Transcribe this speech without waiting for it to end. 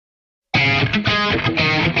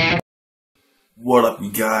What up, you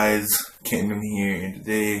guys? Kenden here, and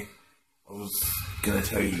today I was gonna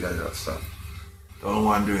tell you guys about stuff. Don't know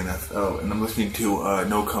why I'm doing that. Oh, and I'm listening to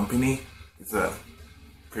No Company. It's a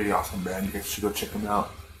pretty awesome band. You guys should go check them out.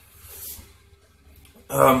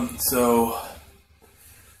 So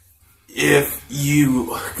if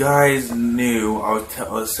you guys knew, I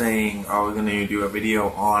was saying I was gonna do a video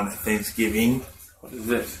on Thanksgiving. What is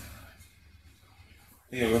this? I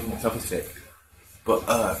think I left myself a stick. But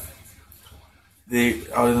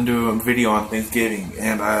I was gonna do a video on Thanksgiving,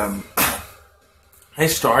 and I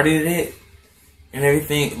started it and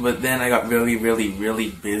everything, but then I got really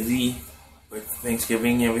busy with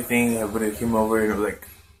Thanksgiving and everything. Everybody came over and it was like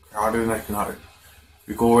crowded, and I could not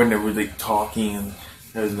record, and they were like talking, and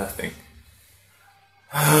there was nothing.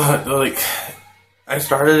 Like, I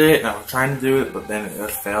started it and I was trying to do it, but then it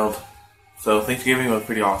just failed. So Thanksgiving was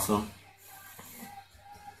pretty awesome.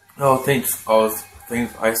 Oh, thanks.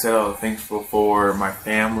 I said I was thankful for my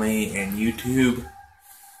family and YouTube.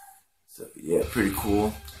 So yeah, pretty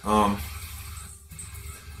cool.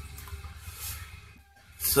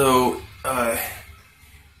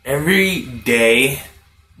 Every day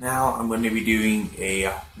now I'm going to be doing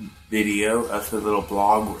a video. That's a little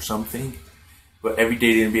blog or something. But every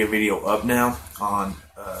day there's going to be a video up now on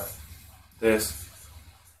this.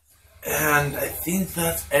 And I think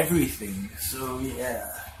that's everything. So yeah.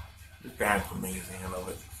 This band's amazing, I love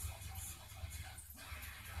it.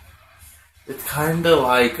 It's kinda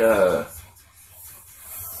like a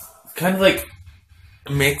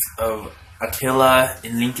mix of Attila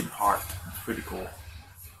and Linkin Park. It's pretty cool.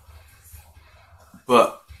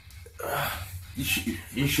 But you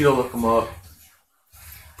should look them up.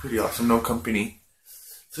 Pretty awesome. No Company.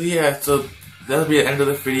 So yeah, so that'll be the end of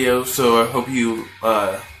the video. So I hope you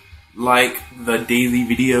like the daily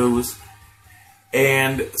videos.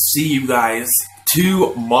 And see you guys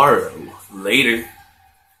tomorrow. Later.